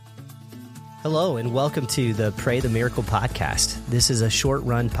Hello, and welcome to the Pray the Miracle podcast. This is a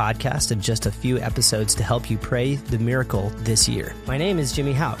short-run podcast of just a few episodes to help you pray the miracle this year. My name is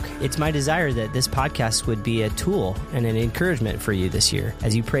Jimmy Hauk. It's my desire that this podcast would be a tool and an encouragement for you this year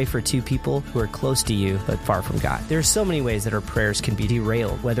as you pray for two people who are close to you but far from God. There are so many ways that our prayers can be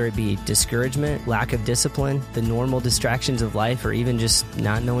derailed, whether it be discouragement, lack of discipline, the normal distractions of life, or even just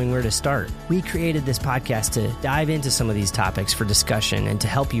not knowing where to start. We created this podcast to dive into some of these topics for discussion and to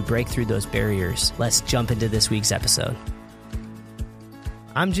help you break through those barriers. Let's jump into this week's episode.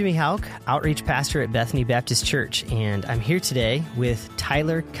 I'm Jimmy Hauk, Outreach Pastor at Bethany Baptist Church, and I'm here today with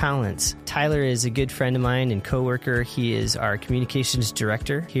Tyler Collins. Tyler is a good friend of mine and coworker. He is our communications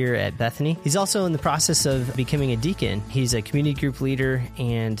director here at Bethany. He's also in the process of becoming a deacon. He's a community group leader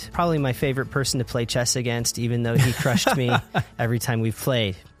and probably my favorite person to play chess against, even though he crushed me every time we've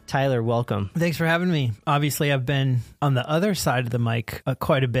played. Tyler, welcome. Thanks for having me. Obviously, I've been on the other side of the mic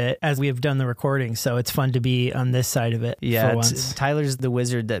quite a bit as we have done the recording, so it's fun to be on this side of it for once. Tyler's the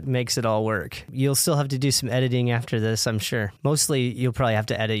wizard that makes it all work. You'll still have to do some editing after this, I'm sure. Mostly, you'll probably have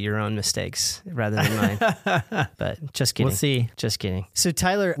to edit your own mistakes rather than mine. But just kidding. We'll see. Just kidding. So,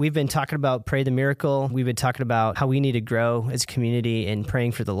 Tyler, we've been talking about Pray the Miracle. We've been talking about how we need to grow as a community in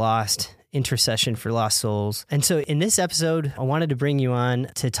praying for the lost, intercession for lost souls. And so in this episode, I wanted to bring you on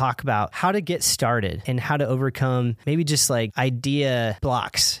to talk about how to get started and how to overcome maybe just like idea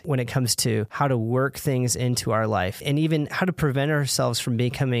blocks when it comes to how to work things into our life and even how to prevent ourselves from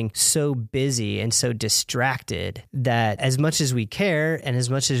becoming so busy and so distracted that as much as we care and as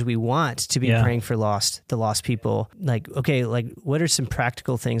much as we want to be praying for the lost people, what are some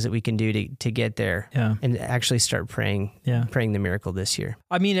practical things that we can do to get there and actually start praying the miracle this year?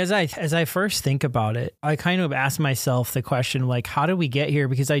 I mean, as I first think about it, I kind of ask myself the question, like, how do we get here?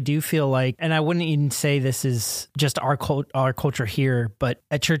 Because I do feel like, and I wouldn't even say this is just our culture here, but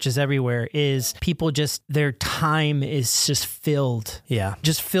at churches everywhere, is people just, their time is just filled. Yeah.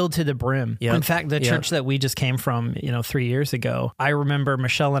 Just filled to the brim. Yep. In fact, the church that we just came from, 3 years ago, I remember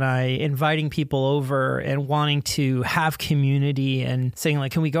Michelle and I inviting people over and wanting to have community and saying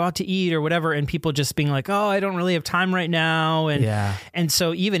like, can we go out to eat or whatever? And people just being like, oh, I don't really have time right now. And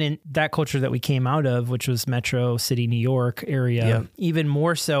so even in that culture that we came out of, which was Metro City, New York area, even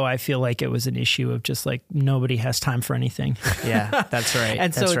more so, I feel like it was an issue of just like nobody has time for anything. Yeah, that's right.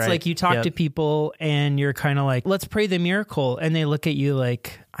 And so it's like you talk to people and you're kind of like, let's pray the miracle. And they look at you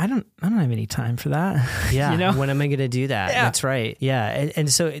like, I don't have any time for that. Yeah. When am I going to do that? Yeah. That's right. Yeah.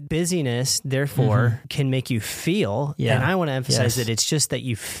 And so busyness, therefore, can make you feel. Yeah. And I want to emphasize that it's just that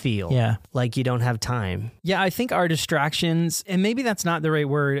you feel like you don't have time. Yeah. I think our distractions, and maybe that's not the right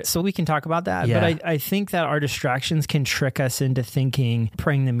word, so we can talk about that. Yeah. But I think that our distractions can trick us into thinking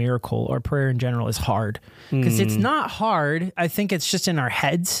praying the miracle or prayer in general is hard. Because it's not hard. I think it's just in our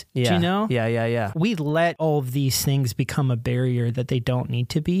heads. Yeah. Do you know? Yeah. We let all of these things become a barrier that they don't need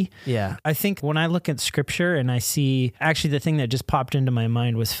to be. Yeah. I think when I look at scripture and I see, actually the thing that just popped into my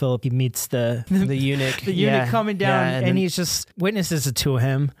mind was Philip. He meets the eunuch. The eunuch coming down and he's just witnesses it to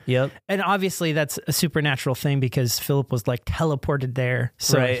him. Yep. And obviously that's a supernatural thing because Philip was like teleported there.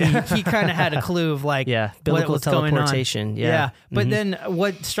 So he kind of had a clue of like biblical what's teleportation. Going on. Yeah. But then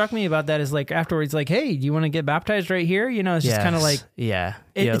what struck me about that is like afterwards, like, hey, do you want to get baptized right here? It's just kind of like,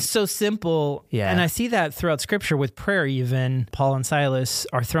 it's so simple. Yeah. And I see that throughout scripture with prayer, even Paul and Silas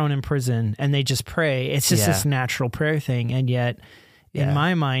are thrown in prison and they just pray. It's just this natural prayer thing. And yet in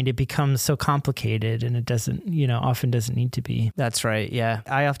my mind, it becomes so complicated and it doesn't, often doesn't need to be. That's right. Yeah.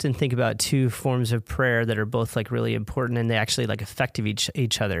 I often think about two forms of prayer that are both like really important and they actually like affect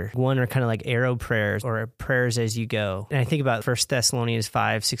each other. One are kind of like arrow prayers or prayers as you go. And I think about 1 Thessalonians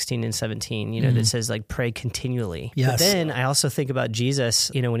 5:16 and 17, that says like pray continually. Yes. But then I also think about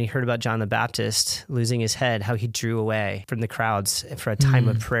Jesus, when he heard about John the Baptist losing his head, how he drew away from the crowds for a time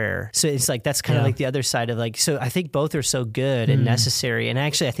of prayer. So it's like, that's kind of like the other side of like, so I think both are so good and necessary. And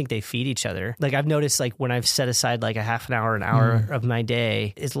actually, I think they feed each other. Like I've noticed like when I've set aside like a half an hour of my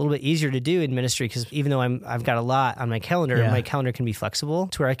day, it's a little bit easier to do in ministry because even though I've got a lot on my calendar, my calendar can be flexible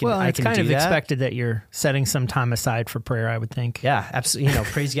to where I can do that. Well, it's kind of expected that you're setting some time aside for prayer, I would think. Yeah, absolutely.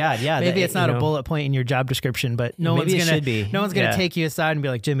 Praise God. Yeah. Maybe it's not a bullet point in your job description, but no one's going to take you aside and be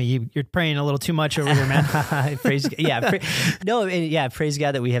like, Jimmy, you're praying a little too much over here, man. Praise God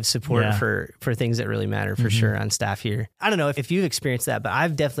that we have support for things that really matter for sure on staff here. I don't know if you've experienced experienced that, but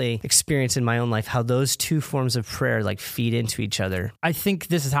I've definitely experienced in my own life how those two forms of prayer like feed into each other. I think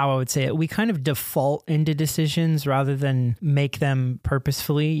this is how I would say it. We kind of default into decisions rather than make them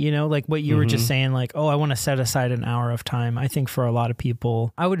purposefully, like what you were just saying, like, oh, I want to set aside an hour of time. I think for a lot of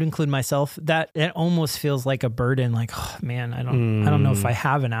people, I would include myself, that it almost feels like a burden. Like, oh man, I don't know if I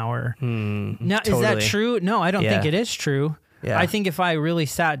have an hour. Now, totally. Is that true? No, I don't think it is true. Yeah. I think if I really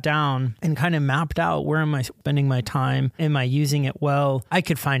sat down and kind of mapped out where am I spending my time, am I using it well, I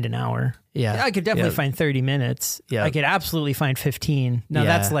could find an hour. Yeah. I could definitely find 30 minutes. Yeah. I could absolutely find 15. Now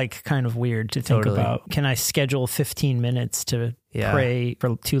that's like kind of weird to think about. Can I schedule 15 minutes to pray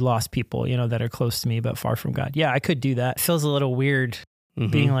for two lost people, that are close to me but far from God? Yeah, I could do that. It feels a little weird.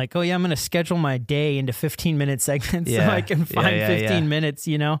 Being like, oh yeah, I'm going to schedule my day into 15-minute segments so I can find 15 minutes,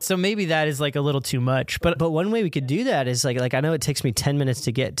 So maybe that is like a little too much. But one way we could do that is like I know it takes me 10 minutes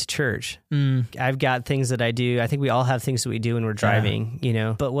to get to church. I've got things that I do. I think we all have things that we do when we're driving,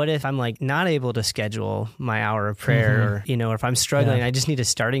 But what if I'm like not able to schedule my hour of prayer or, or if I'm struggling, I just need a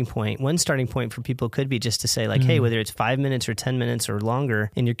starting point. One starting point for people could be just to say like, hey, whether it's 5 minutes or 10 minutes or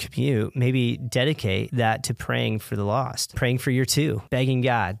longer in your commute, maybe dedicate that to praying for the lost, praying for your two, begging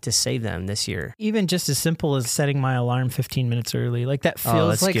God to save them this year. Even just as simple as setting my alarm 15 minutes early. Like that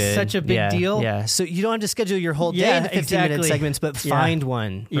feels like such a big deal. Yeah. So you don't have to schedule your whole day into 15-minute segments, but find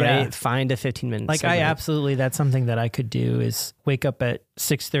one, right? Find a 15-minute like segment. That's something that I could do is wake up at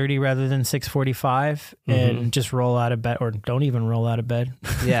 6:30 rather than 6:45 and just roll out of bed, or don't even roll out of bed.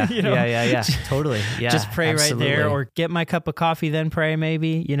 Yeah. Yeah. Totally. Yeah. Just pray right there, or get my cup of coffee, then pray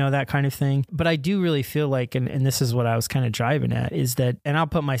maybe, that kind of thing. But I do really feel like, and this is what I was kind of driving at, is that, and I'll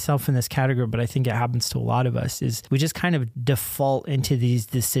put myself in this category, but I think it happens to a lot of us, is we just kind of default into these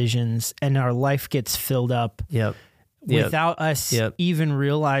decisions and our life gets filled up. Without us even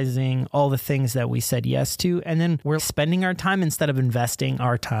realizing all the things that we said yes to. And then we're spending our time instead of investing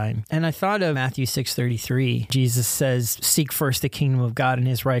our time. And I thought of Matthew 6:33. Jesus says, seek first the kingdom of God and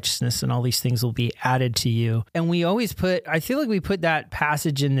his righteousness, and all these things will be added to you. And we always I feel like we put that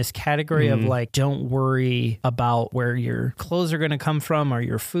passage in this category of like, don't worry about where your clothes are going to come from or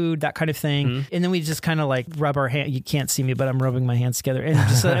your food, that kind of thing. And then we just kind of like rub our hand. You can't see me, but I'm rubbing my hands together and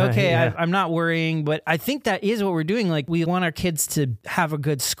just like, okay, I'm not worrying. But I think that is what we're doing. Like we want our kids to have a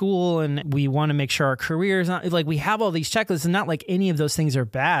good school and we want to make sure our career is not like, we have all these checklists, and not like any of those things are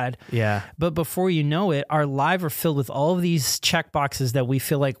bad. Yeah. But before you know it, our lives are filled with all of these check boxes that we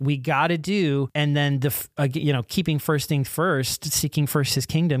feel like we got to do. And then keeping first things first, seeking first his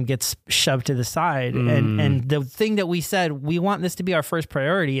kingdom gets shoved to the side. And the thing that we said, we want this to be our first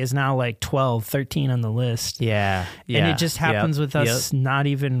priority, is now like 12, 13 on the list. Yeah. And it just happens with us not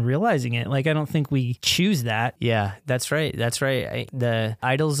even realizing it. Like, I don't think we choose that. Yeah, that's right. That's right. The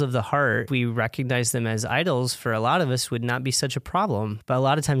idols of the heart, we recognize them as idols. For a lot of us would not be such a problem. But a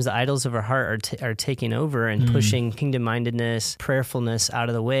lot of times the idols of our heart are taking over and pushing kingdom-mindedness, prayerfulness out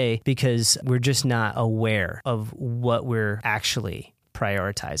of the way because we're just not aware of what we're actually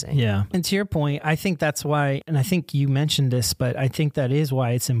prioritizing. Yeah. And to your point, I think that's why, and I think you mentioned this, but I think that is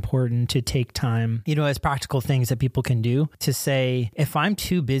why it's important to take time, as practical things that people can do to say, if I'm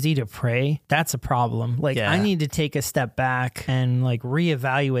too busy to pray, that's a problem. Like I need to take a step back and like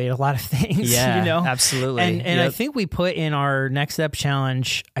reevaluate a lot of things, Absolutely. And I think we put in our Next Step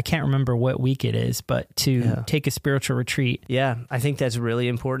Challenge, I can't remember what week it is, but to take a spiritual retreat. Yeah. I think that's really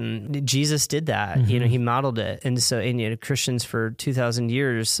important. Jesus did that. He modeled it. And so, Christians for 2,000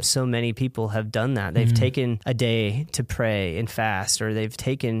 years, so many people have done that. They've taken a day to pray and fast, or they've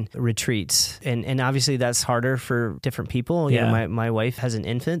taken retreats. And obviously that's harder for different people. My wife has an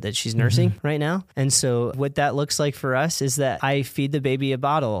infant that she's nursing right now. And so what that looks like for us is that I feed the baby a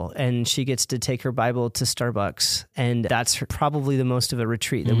bottle and she gets to take her Bible to Starbucks. And that's probably the most of a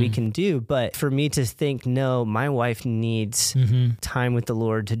retreat that we can do. But for me to think, no, my wife needs time with the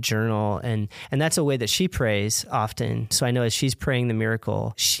Lord to journal. And that's a way that she prays often. So I know as she's praying the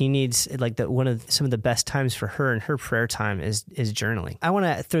miracle, she needs like some of the best times for her and her prayer time is journaling. I want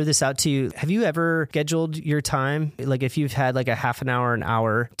to throw this out to you. Have you ever scheduled your time? Like if you've had like a half an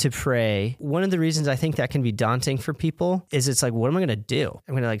hour to pray, one of the reasons I think that can be daunting for people is it's like, what am I going to do?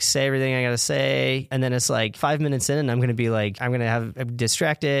 I'm going to like say everything I got to say. And then it's like 5 minutes in and I'm going to be like, I'm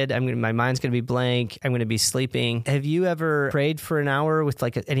distracted. My mind's going to be blank. I'm going to be sleeping. Have you ever prayed for an hour with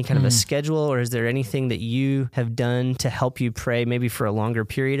like any kind of a schedule, or is there anything that you have done to help you pray? Maybe maybe for a longer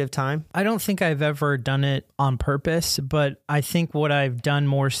period of time? I don't think I've ever done it on purpose, but I think what I've done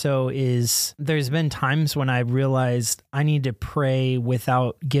more so is there's been times when I realized I need to pray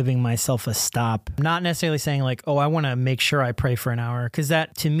without giving myself a stop. Not necessarily saying like, oh, I want to make sure I pray for an hour, because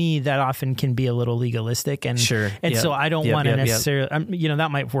that, to me, that often can be a little legalistic. And so I don't want to necessarily,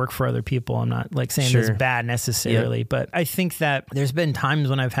 that might work for other people. I'm not like saying this is bad necessarily, but I think that there's been times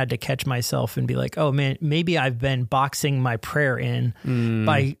when I've had to catch myself and be like, oh man, maybe I've been boxing my prayer in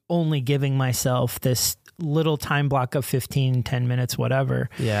by only giving myself this little time block of 15, 10 minutes, whatever.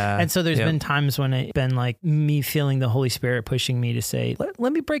 Yeah. And so there's been times when it's been like me feeling the Holy Spirit pushing me to say,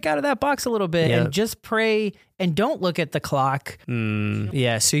 let me break out of that box a little bit and just pray and don't look at the clock.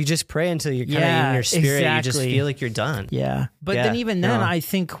 Yeah. So you just pray until you're kind of in your spirit. Exactly. You just feel like you're done. Yeah. But then even then, I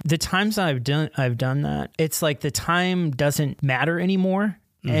think the times I've done that, it's like the time doesn't matter anymore.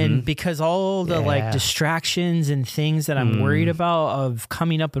 And because all the like distractions and things that I'm worried about of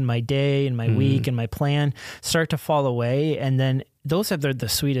coming up in my day and my week and my plan start to fall away. And then those are the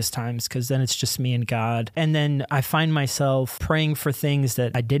sweetest times, because then it's just me and God. And then I find myself praying for things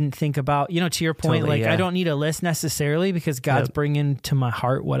that I didn't think about. To your point, I don't need a list necessarily, because God's bringing to my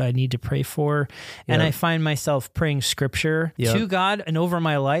heart what I need to pray for. And I find myself praying scripture to God and over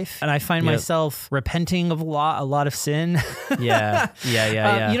my life. And I find myself repenting of a lot of sin. You know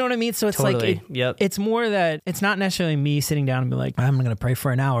what I mean? So it's like, it's more that it's not necessarily me sitting down and be like, I'm going to pray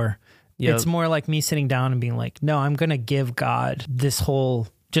for an hour. It's more like me sitting down and being like, no, I'm going to give God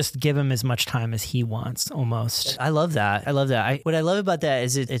just give him as much time as he wants, almost. I love that. What I love about that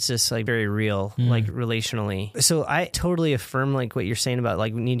is it's just like very real, like relationally. So I totally affirm like what you're saying about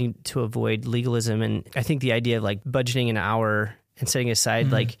like needing to avoid legalism. And I think the idea of like budgeting an hour and setting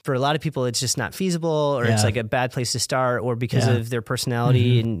aside, like for a lot of people, it's just not feasible, or it's like a bad place to start, or because of their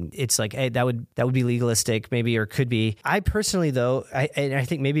personality. And it's like, hey, that would be legalistic maybe, or could be. I personally though, I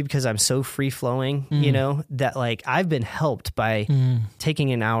think maybe because I'm so free flowing, that like I've been helped by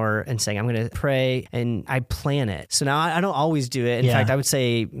taking an hour and saying, I'm going to pray, and I plan it. So now I don't always do it. In fact, I would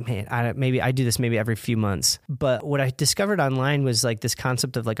say, man, maybe I do this maybe every few months. But what I discovered online was like this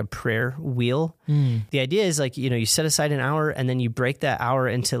concept of like a prayer wheel. The idea is like, you set aside an hour, and then you break that hour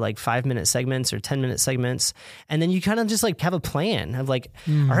into like 5-minute segments or 10-minute segments. And then you kind of just like have a plan of like,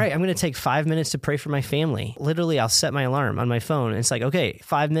 all right, I'm going to take 5 minutes to pray for my family. Literally, I'll set my alarm on my phone. And it's like, okay,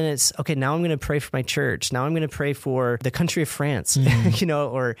 5 minutes. Okay, now I'm going to pray for my church. Now I'm going to pray for the country of France,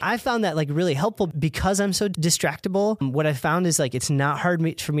 or I found that like really helpful because I'm so distractible. What I found is like, it's not hard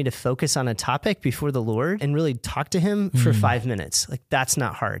for me to focus on a topic before the Lord and really talk to him for 5 minutes. Like that's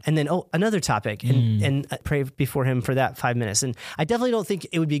not hard. And then, another topic and pray before him for that 5 minutes. And I definitely don't think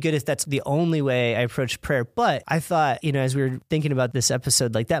it would be good if that's the only way I approach prayer. But I thought, as we were thinking about this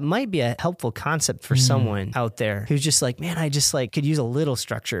episode, like that might be a helpful concept for someone out there who's just like, man, I just like could use a little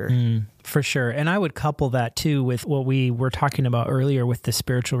structure. For sure. And I would couple that too with what we were talking about earlier with the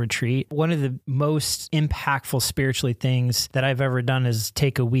spiritual retreat. One of the most impactful spiritually things that I've ever done is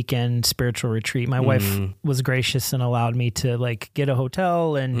take a weekend spiritual retreat. My wife was gracious and allowed me to like get a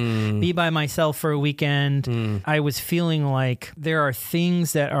hotel and be by myself for a weekend. I was feeling like there are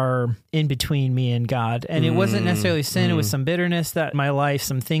things that are in between me and God. And it wasn't necessarily sin. It was some bitterness that in my life,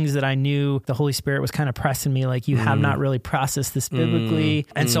 some things that I knew the Holy Spirit was kind of pressing me, like you have not really processed this biblically.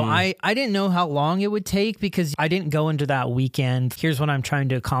 And so I didn't know how long it would take, because I didn't go into that weekend, here's what I'm trying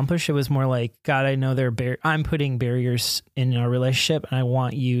to accomplish. It was more like, God, I know I'm putting barriers in our relationship, and I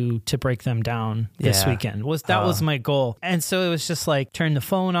want you to break them down this weekend. That was my goal. And so it was just like, turn the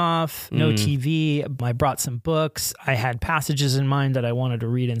phone off, no TV. I brought some books. I had passages in mind that I wanted to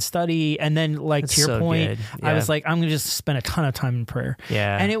read and study. And then like to your point, I was like, I'm going to just spend a ton of time in prayer.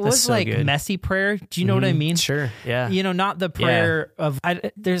 Yeah. And it was like messy prayer. Do you know what I mean? Sure. Yeah. Not the prayer of,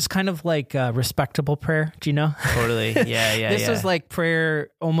 there's kind of like respectable prayer. Do you know? Totally. Yeah. This was like prayer,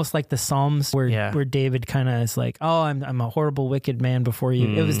 almost like the Psalms where David kind of is like, oh, I'm a horrible, wicked man before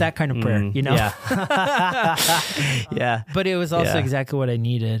you. It was that kind of prayer, Yeah. But it was also exactly what I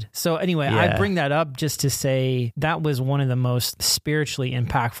needed. So anyway, I bring that up just to say that was one of the most spiritually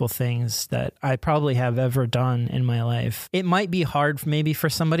impactful things that I probably have ever done in my life. It might be hard maybe for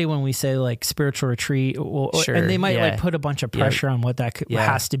somebody when we say like spiritual retreat, and they might like put a bunch of pressure on what that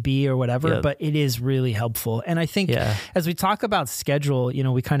has to be or whatever, but it is really helpful. And I think as we talk about schedule,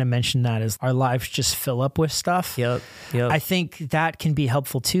 we kind of mentioned that as our lives just fill up with stuff. I think that can be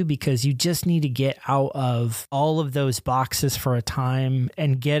helpful too, because you just need to get out of all of those boxes for a time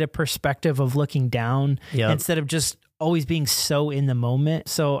and get a perspective of looking down instead of just always being so in the moment.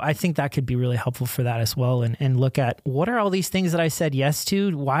 So I think that could be really helpful for that as well. And look at, what are all these things that I said yes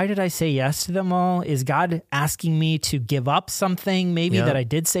to? Why did I say yes to them all? Is God asking me to give up something maybe that I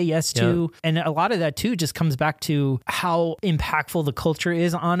did say yes to? And a lot of that too just comes back to how impactful the culture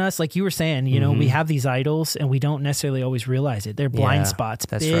is on us. Like you were saying, you know, we have these idols and we don't necessarily always realize it. They're blind spots,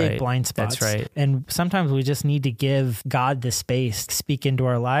 big blind spots. That's right. And sometimes we just need to give God the space to speak into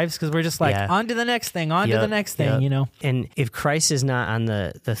our lives, because we're just like, on to the next thing, on to the next thing, you know? And if Christ is not on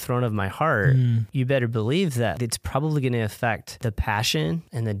the throne of my heart, you better believe that it's probably going to affect the passion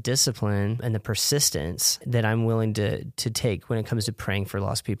and the discipline and the persistence that I'm willing to take when it comes to praying for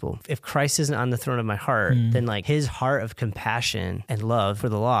lost people. If Christ isn't on the throne of my heart, then like his heart of compassion and love for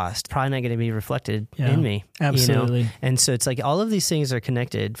the lost probably not going to be reflected in me. Absolutely. You know? And so it's like all of these things are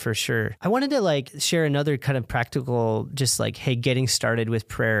connected for sure. I wanted to like share another kind of practical, just like, hey, getting started with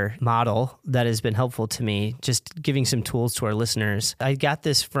prayer model that has been helpful to me, just giving some tools to our listeners. I got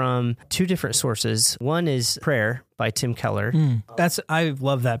this from two different sources. One is Prayer by Tim Keller. I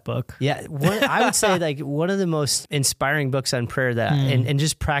love that book. Yeah. I would say like one of the most inspiring books on prayer that, and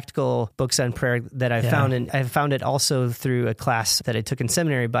just practical books on prayer that I found. And I found it also through a class that I took in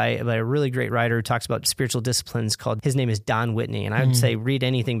seminary by a really great writer who talks about spiritual disciplines his name is Don Whitney. And I would say read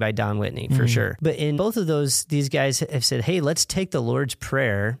anything by Don Whitney for sure. But in both of those, these guys have said, hey, let's take the Lord's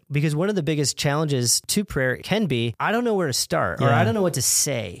Prayer, because one of the biggest challenges to prayer can be, I don't know where to start, or I don't know what to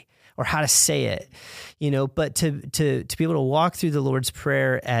say, or how to say it, you know, but to be able to walk through the Lord's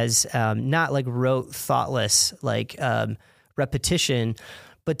Prayer as not like rote, thoughtless, like repetition,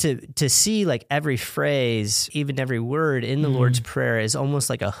 but to see like every phrase, even every word in the Lord's Prayer is almost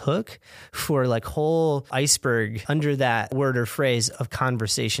like a hook for like whole iceberg under that word or phrase of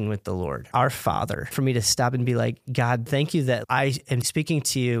conversation with the Lord, our Father. For me to stop and be like, God, thank you that I am speaking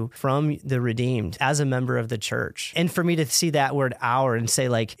to you from the redeemed as a member of the church. And for me to see that word our and say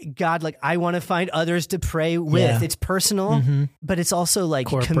like, God, like I want to find others to pray with. Yeah. It's personal, but it's also like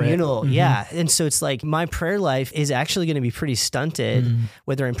corporate, communal. Yeah. And so it's like my prayer life is actually going to be pretty stunted,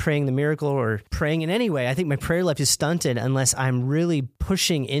 whether I'm praying the miracle or praying in any way. I think my prayer life is stunted unless I'm really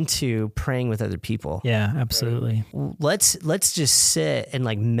pushing into praying with other people. Yeah, absolutely. Let's just sit and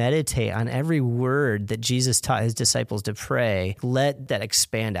like meditate on every word that Jesus taught his disciples to pray. Let that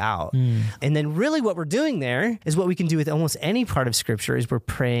expand out. And then really what we're doing there is what we can do with almost any part of Scripture is we're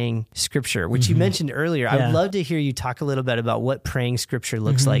praying Scripture, which you mentioned earlier. Yeah. I'd love to hear you talk a little bit about what praying Scripture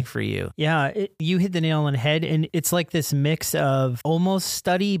looks like for you. Yeah, you hit the nail on the head. And it's like this mix of almost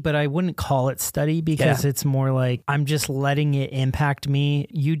study, but I wouldn't call it study because it's more like I'm just letting it impact me.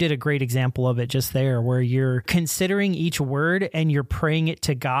 You did a great example of it just there where you're considering each word and you're praying it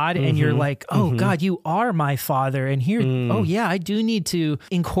to God and you're like, oh God, you are my Father. And here, oh yeah, I do need to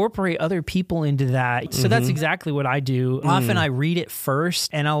incorporate other people into that. So that's exactly what I do. Often I read it first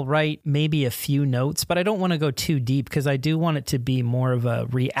and I'll write maybe a few notes, but I don't want to go too deep because I do want it to be more of a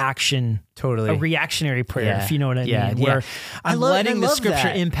reaction. Totally. A reactionary prayer, if you know what I mean. Where I'm letting the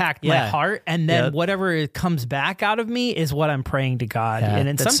Scripture impact my heart, and then whatever comes back out of me is what I'm praying to God. And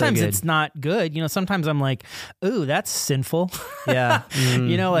then sometimes it's not good. You know, sometimes I'm like, ooh, that's sinful.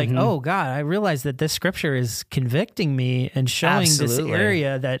 You know, like, oh God, I realize that this Scripture is convicting me and showing this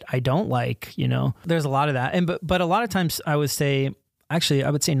area that I don't like, you know. There's a lot of that. But a lot of times I would say, actually, I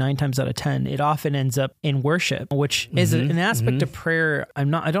would say 9 times out of 10, it often ends up in worship, which is an aspect of prayer.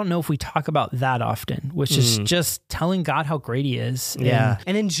 I don't know if we talk about that often, which is just telling God how great he is.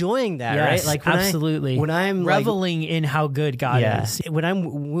 And enjoying that, right? Like absolutely. When I'm reveling in how good God is. When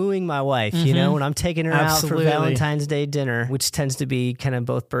I'm wooing my wife, you know, when I'm taking her out for Valentine's Day dinner, which tends to be kind of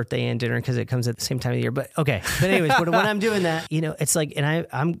both birthday and dinner because it comes at the same time of the year. But okay. But anyways, when I'm doing that, you know, it's like, and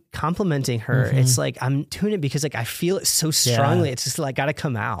I'm complimenting her. It's like, I'm doing it because like I feel it so strongly. It's just like got to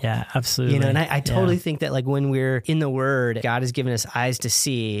come out. Yeah, absolutely. You know, and I totally think that like when we're in the Word, God has given us eyes to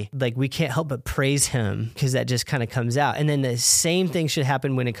see, like we can't help but praise him because that just kind of comes out. And then the same thing should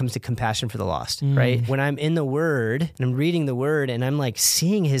happen when it comes to compassion for the lost, right? When I'm in the Word and I'm reading the Word and I'm like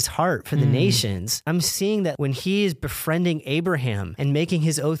seeing his heart for the nations, I'm seeing that when he is befriending Abraham and making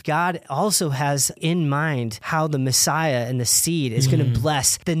his oath, God also has in mind how the Messiah and the seed is going to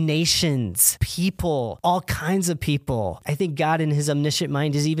bless the nations, people, all kinds of people. I think God in his omniscient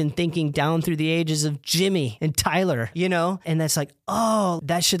mind is even thinking down through the ages of Jimmy and Tyler, you know? And that's like, oh,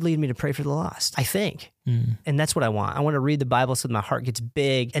 that should lead me to pray for the lost, I think. And that's what I want. I want to read the Bible so that my heart gets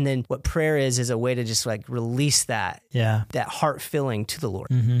big. And then what prayer is a way to just like release that heart filling to the Lord.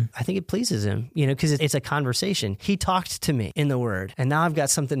 I think it pleases him, because it's a conversation. He talked to me in the word, and now I've got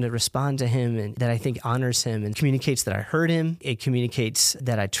something to respond to him and that I think honors him and communicates that I heard him. It communicates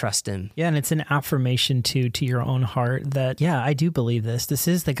that I trust him. Yeah. And it's an affirmation to your own heart that, I do believe this. This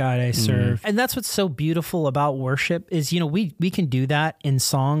is the God I serve. And that's what's so beautiful about worship is, we can do that in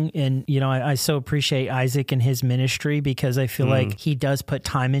song. And, I so appreciate Isaac and his ministry because I feel like he does put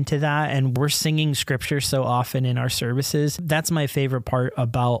time into that. And we're singing scripture so often in our services. That's my favorite part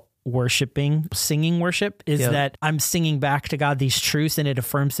about singing worship is that I'm singing back to God these truths and it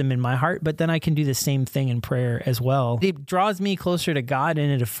affirms them in my heart, but then I can do the same thing in prayer as well. It draws me closer to God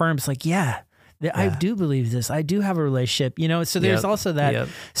and it affirms I do believe this. I do have a relationship, so there's also that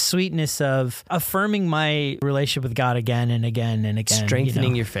sweetness of affirming my relationship with God again and again and again.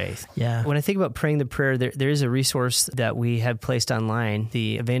 Strengthening your faith. Yeah. When I think about praying the prayer, there is a resource that we have placed online,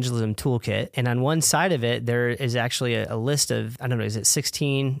 the Evangelism Toolkit. And on one side of it, there is actually a list of, I don't know, is it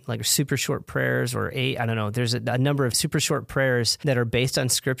 16 like super short prayers or 8? I don't know. There's a number of super short prayers that are based on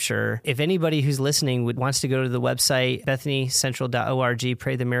scripture. If anybody who's listening wants to go to the website, BethanyCentral.org,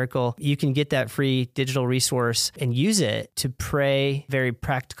 Pray the Miracle, you can get that free digital resource and use it to pray very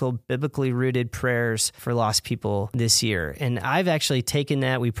practical, biblically rooted prayers for lost people this year. And I've actually taken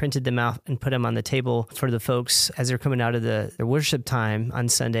that, we printed them out and put them on the table for the folks as they're coming out of their worship time on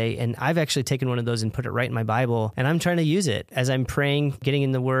Sunday. And I've actually taken one of those and put it right in my Bible. And I'm trying to use it as I'm praying, getting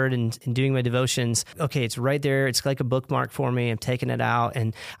in the Word and doing my devotions. Okay, it's right there. It's like a bookmark for me. I'm taking it out.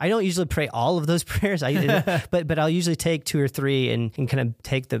 And I don't usually pray all of those prayers, but I'll usually take 2 or 3 and kind of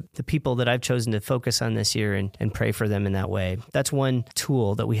take the people that I've chosen to focus on this year and pray for them in that way. That's one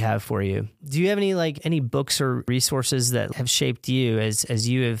tool that we have for you. Do you have any books or resources that have shaped you as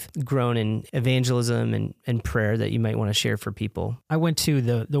you have grown in evangelism and prayer that you might want to share for people? I went to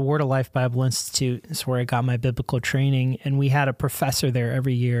the Word of Life Bible Institute. It's where I got my biblical training, and we had a professor there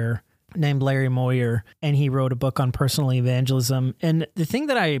every year named Larry Moyer, and he wrote a book on personal evangelism. And the thing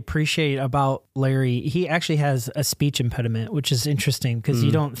that I appreciate about Larry, he actually has a speech impediment, which is interesting because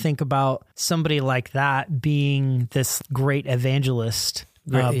you don't think about somebody like that being this great evangelist.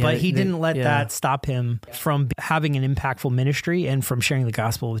 But he didn't let that stop him from having an impactful ministry and from sharing the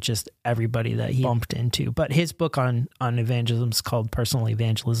gospel with just everybody that he bumped into. But his book on evangelism is called Personal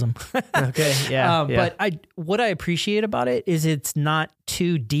Evangelism. Okay, yeah. But what I appreciate about it is it's not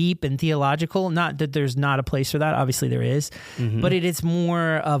too deep and theological. Not that there's not a place for that. Obviously there is. But it is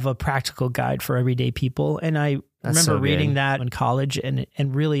more of a practical guide for everyday people. And I remember reading that in college and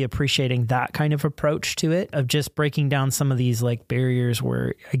really appreciating that kind of approach to it, of just breaking down some of these like barriers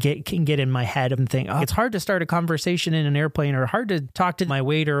where I can get in my head and think, it's hard to start a conversation in an airplane, or hard to talk to my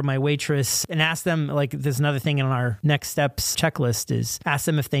waiter or my waitress and ask them, like there's another thing on our next steps checklist is ask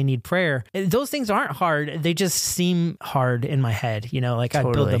them if they need prayer. Those things aren't hard. They just seem hard in my head, like I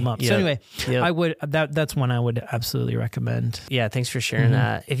build them up. Yep. So anyway, that's one I would absolutely recommend. Yeah. Thanks for sharing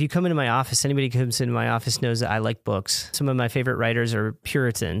that. If you come into my office, anybody who comes into my office knows that I like books. Some of my favorite writers are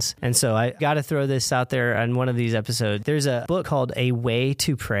Puritans. And so I got to throw this out there on one of these episodes. There's a book called A Way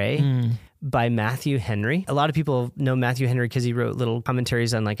to Pray by Matthew Henry. A lot of people know Matthew Henry because he wrote little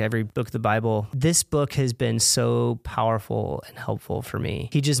commentaries on like every book of the Bible. This book has been so powerful and helpful for me.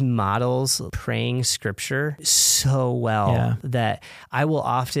 He just models praying scripture so well that I will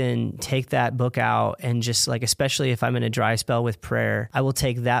often take that book out and just like, especially if I'm in a dry spell with prayer, I will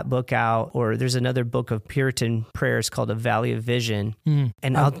take that book out. Or there's another book of Puritan prayers called A Valley of Vision.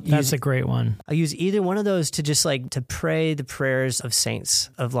 And that's a great one. I'll use either one of those to just like to pray the prayers of saints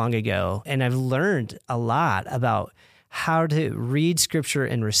of long ago. And I've learned a lot about how to read scripture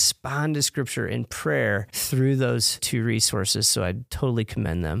and respond to scripture in prayer through those 2 resources. So I totally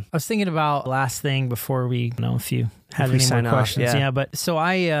commend them. I was thinking about last thing before we, if you have any more questions. But so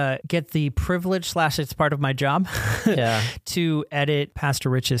I get the privilege / it's part of my job to edit Pastor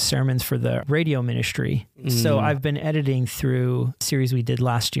Rich's sermons for the radio ministry. So I've been editing through a series we did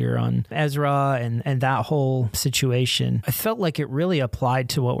last year on Ezra and that whole situation. I felt like it really applied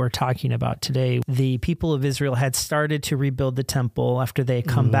to what we're talking about today. The people of Israel had started to rebuild the temple after they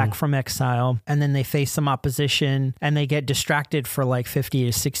come back from exile, and then they face some opposition and they get distracted for like 50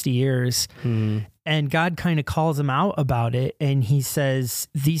 to 60 years. And God kind of calls him out about it. And he says,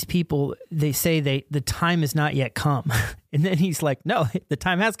 these people, they say the time has not yet come. And then he's like, no, the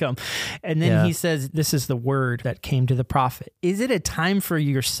time has come. And then he says, this is the word that came to the prophet. Is it a time for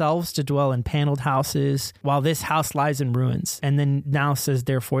yourselves to dwell in paneled houses while this house lies in ruins? And then now says,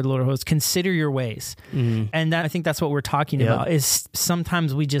 therefore, the Lord of hosts, consider your ways. And I think that's what we're talking about, is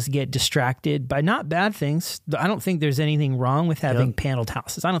sometimes we just get distracted by not bad things. I don't think there's anything wrong with having paneled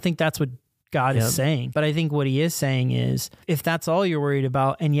houses. I don't think that's what God is saying. But I think what he is saying is, if that's all you're worried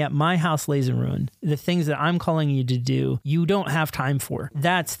about, and yet my house lays in ruin, the things that I'm calling you to do, you don't have time for.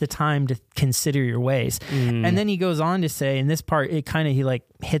 That's the time to consider your ways. And then he goes on to say, in this part, he like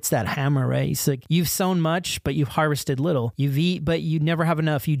hits that hammer, right? He's like, you've sown much, but you've harvested little. You've eaten, but you never have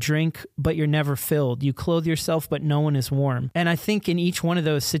enough. You drink, but you're never filled. You clothe yourself, but no one is warm. And I think in each one of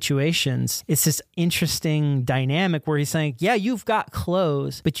those situations, it's this interesting dynamic where he's saying, yeah, you've got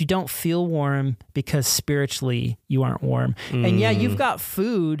clothes, but you don't feel warm because spiritually you aren't warm. And yeah, you've got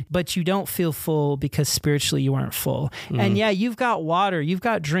food, but you don't feel full because spiritually you aren't full. And yeah, you've got water, you've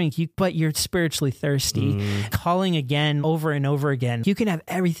got drink, but you're spiritually thirsty. Calling again, over and over again. You can have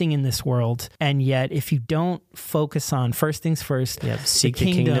everything in this world, and yet if you don't focus on first things first, seek the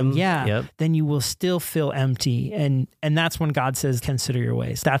kingdom, then you will still feel empty. And that's when God says, consider your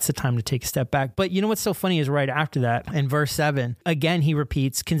ways. That's the time to take a step back. But you know what's so funny is right after that, in verse 7, again, he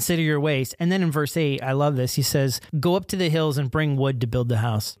repeats, consider your ways. And then in verse 8, I love this. He says, go up to the hills and bring wood to build the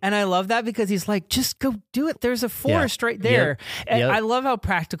house. And I love that because he's like, just go do it. There's a forest right there. And I love how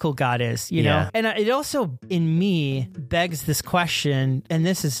practical God is, you know? And it also, in me, begs this question, and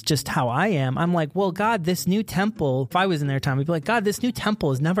this is just how I am. I'm like, well, God, this new temple, if I was in their time, I'd be like, God, this new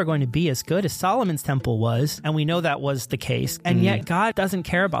temple is never going to be as good as Solomon's temple was. And we know that was the case. And yet God doesn't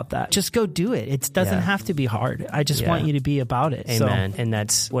care about that. Just go do it. It doesn't have to be hard. I just want you to be about it. Amen. And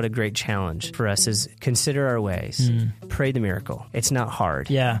that's what a great challenge for us is, consider our ways, pray the miracle. It's not hard,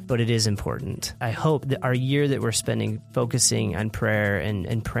 but it is important. I hope that our year that we're spending focusing on prayer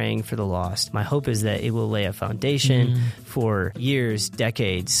and praying for the lost, my hope is that it will lay a foundation for years,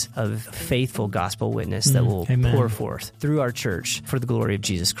 decades of faithful gospel witness that will pour forth through our church for the glory of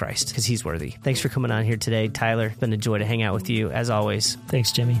Jesus Christ, because he's worthy. Thanks for coming on here today, Tyler. It's been a joy to hang out with you, as always.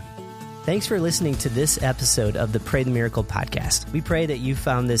 Thanks, Jimmy. Thanks for listening to this episode of the Pray the Miracle podcast. We pray that you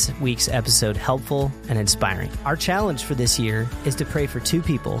found this week's episode helpful and inspiring. Our challenge for this year is to pray for 2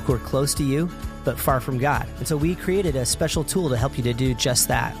 people who are close to you but far from God. And so we created a special tool to help you to do just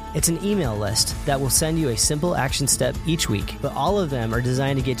that. It's an email list that will send you a simple action step each week, but all of them are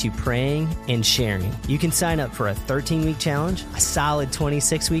designed to get you praying and sharing. You can sign up for a 13-week challenge, a solid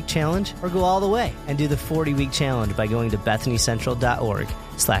 26-week challenge, or go all the way and do the 40-week challenge by going to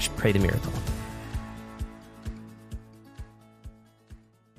bethanycentral.org/praythemiracle.